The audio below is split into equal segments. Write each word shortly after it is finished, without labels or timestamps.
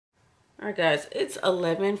Alright guys, it's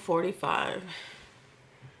 11:45.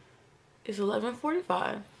 It's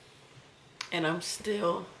 11:45 and I'm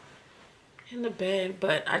still in the bed,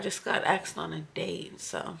 but I just got asked on a date,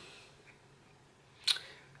 so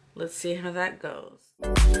let's see how that goes.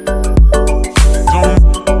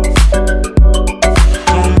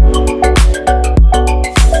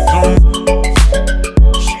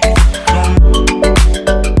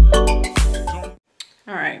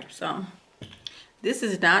 Alright, so this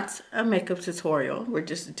is not a makeup tutorial. We're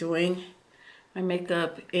just doing my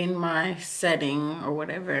makeup in my setting or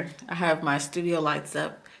whatever. I have my studio lights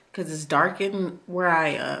up because it's dark in where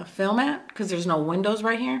I film at because there's no windows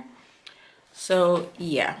right here. So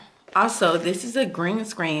yeah. Also, this is a green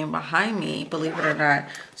screen behind me, believe it or not.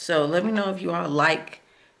 So let me know if you all like,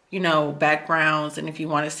 you know, backgrounds and if you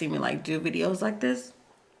want to see me like do videos like this.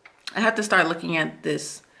 I have to start looking at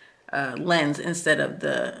this lens instead of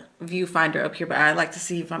the viewfinder up here, but I like to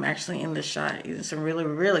see if I'm actually in the shot. It's a really,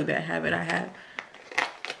 really bad habit I have.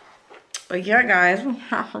 But yeah, guys,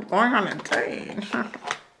 we're going on a date.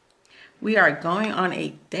 We are going on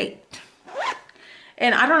a date.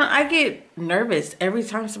 And I don't know, I get nervous every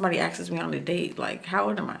time somebody asks me on a date. Like, how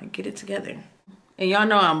old am I? Get it together. And y'all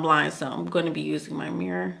know I'm blind, so I'm going to be using my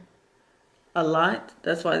mirror a lot.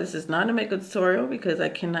 That's why this is not a makeup tutorial, because I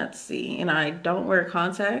cannot see. And I don't wear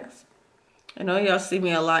contacts. I know y'all see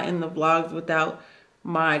me a lot in the vlogs without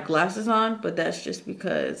my glasses on, but that's just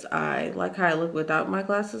because I like how I look without my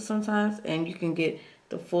glasses sometimes, and you can get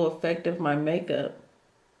the full effect of my makeup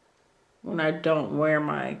when I don't wear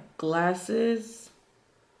my glasses.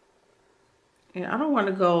 And I don't want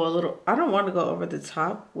to go over the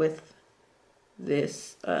top with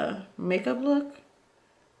this makeup look,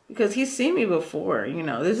 because he's seen me before, you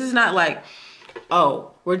know. This is not like,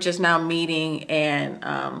 oh, we're just now meeting and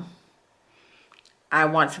I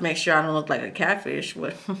want to make sure I don't look like a catfish,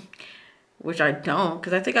 which I don't,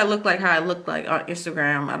 because I think I look like how I look like on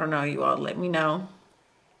Instagram. I don't know, you all let me know.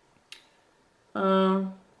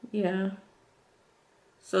 Yeah.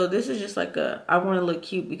 So this is just like I want to look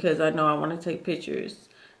cute because I know I want to take pictures.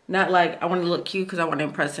 Not like I want to look cute because I want to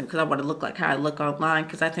impress him, because I want to look like how I look online,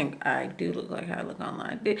 because I think I do look like how I look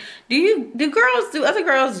online. Do other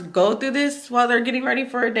girls go through this while they're getting ready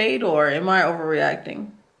for a date, or am I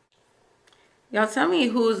overreacting? Y'all tell me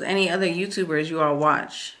who's any other YouTubers you all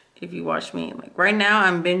watch, if you watch me. Like right now,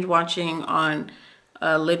 I'm binge watching on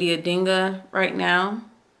Lydia Dinga right now.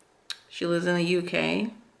 She lives in the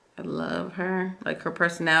UK. I love her. Like her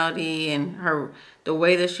personality and the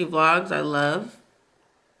way that she vlogs, I love.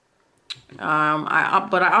 But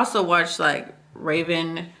I also watch like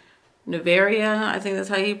Raven Nevaria. I think that's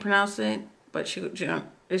how you pronounce it. But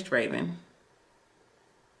it's Raven.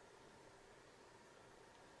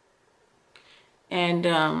 And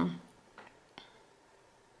I'm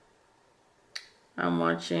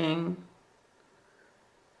watching.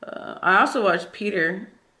 I also watch Peter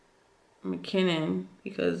McKinnon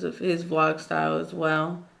because of his vlog style as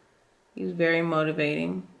well. He's very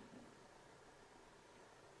motivating.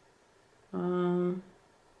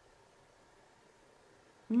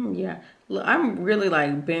 Yeah, look, I'm really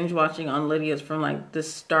like binge watching on Lydia's from like the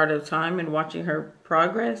start of time and watching her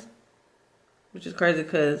progress, which is crazy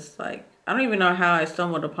because like I don't even know how I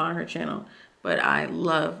stumbled upon her channel, but I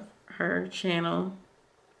love her channel.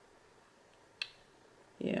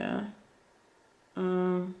 Yeah.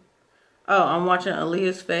 Oh, I'm watching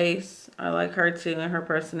Aaliyah's Face. I like her too and her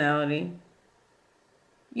personality.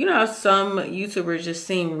 You know how some YouTubers just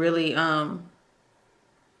seem really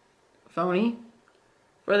phony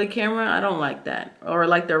for the camera? I don't like that. Or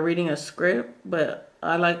like they're reading a script, but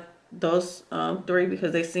I like those three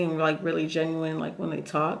because they seem like really genuine, like when they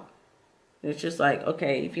talk. It's just like,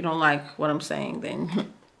 okay, if you don't like what I'm saying,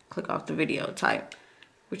 then click off the video type,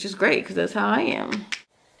 which is great because that's how I am.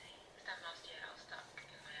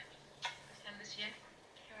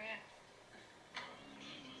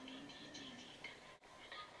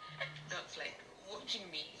 That's like watching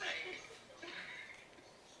me.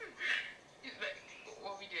 It's like,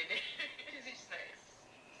 what are we doing? It's just like...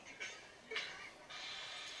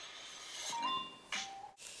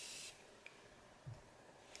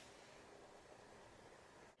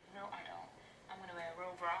 No, I don't. I'm gonna wear a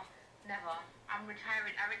real bra. Never. I'm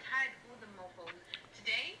retiring. I retired all the mofos.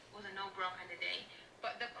 Today was a no bra kind of day,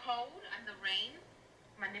 but the cold and the rain,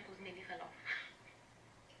 my nipples nearly fell off.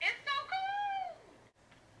 It's so cold.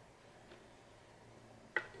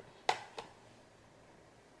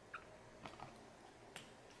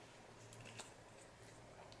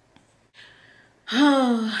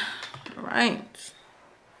 All right.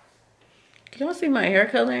 Can y'all see my hair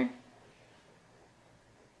color?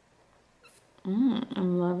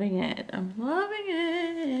 I'm loving loving it. I'm loving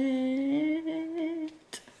it.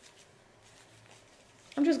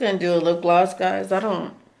 I'm just gonna do a lip gloss, guys. I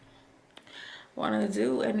don't want to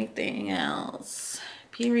do anything else.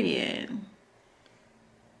 Period.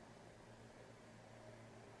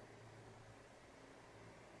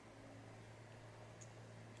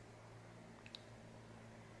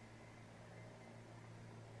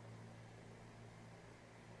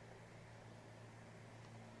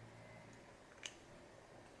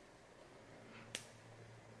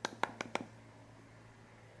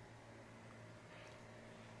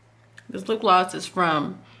 This lip gloss is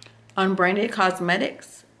from Unbranded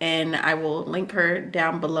Cosmetics, and I will link her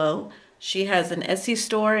down below. She has an Etsy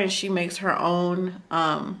store and she makes her own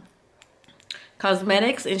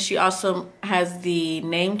cosmetics, and she also has the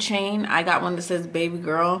name chain. I got one that says Baby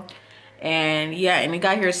Girl, and yeah, and it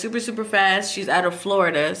got here super fast. She's out of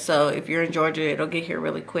Florida, so if you're in Georgia, it'll get here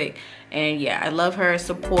really quick. And yeah, I love her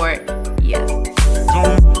support. Yes.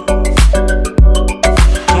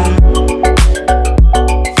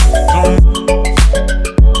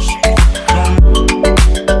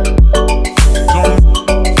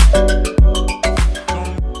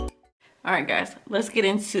 Alright guys, let's get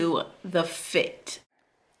into the fit.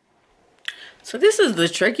 So this is the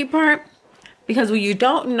tricky part, because when you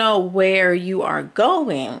don't know where you are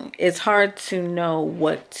going, it's hard to know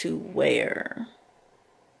what to wear.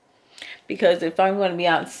 Because if I'm going to be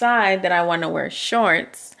outside, then I want to wear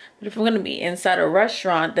shorts. But if I'm going to be inside a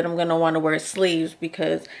restaurant, then I'm going to want to wear sleeves,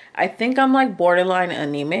 because I think I'm like borderline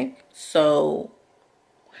anemic. So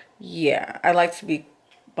yeah, I like to be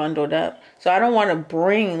bundled up. So I don't want to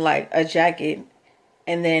bring like a jacket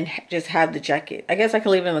and then just have the jacket. I guess I can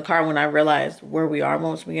leave it in the car when I realize where we are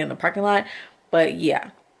once we get in the parking lot. But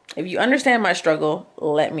yeah, if you understand my struggle,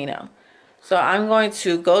 let me know. So I'm going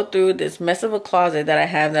to go through this mess of a closet that I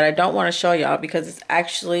have that I don't want to show y'all, because it's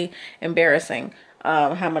actually embarrassing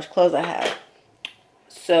how much clothes I have.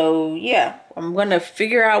 So yeah, I'm going to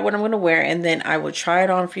figure out what I'm going to wear, and then I will try it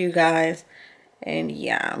on for you guys. And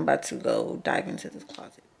yeah, I'm about to go dive into this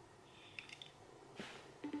closet.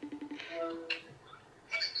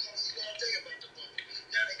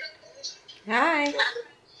 Hi.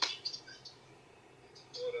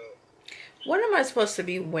 What am I supposed to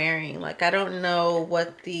be wearing? Like, I don't know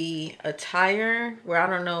what the attire, where I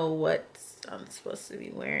don't know what I'm supposed to be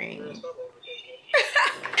wearing.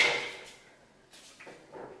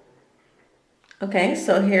 Okay,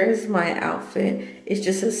 so here's my outfit. It's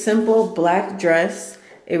just a simple black dress.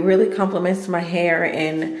 It really complements my hair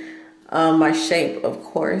and my shape, of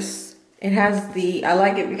course. It has the, I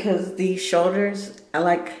like it because the shoulders, I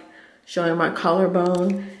like showing my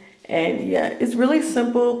collarbone. And yeah, it's really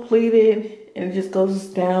simple, pleated, and it just goes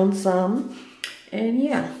down some. And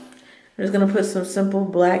yeah, I'm just gonna put some simple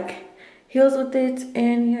black heels with it.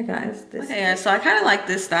 And yeah, guys, this. Okay, yeah, so I kind of like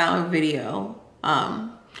this style of video.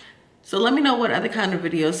 So let me know what other kind of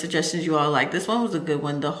video suggestions you all like. This one was a good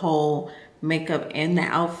one, the whole makeup and the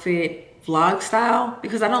outfit vlog style,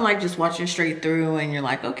 because I don't like just watching straight through and you're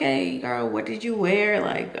like, okay, girl, what did you wear?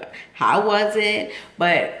 Like, how was it?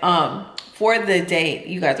 But for the date,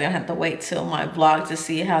 you guys are gonna have to wait till my vlog to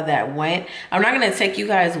see how that went. I'm not gonna take you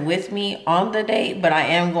guys with me on the date, but I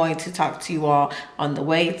am going to talk to you all on the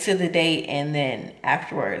way to the date and then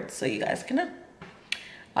afterwards, so you guys can know,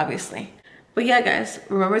 obviously. But yeah, guys,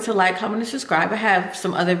 remember to like, comment, and subscribe. I have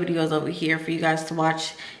some other videos over here for you guys to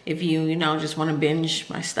watch if you know, just want to binge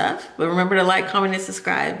my stuff. But remember to like, comment, and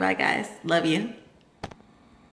subscribe. Bye, guys. Love you.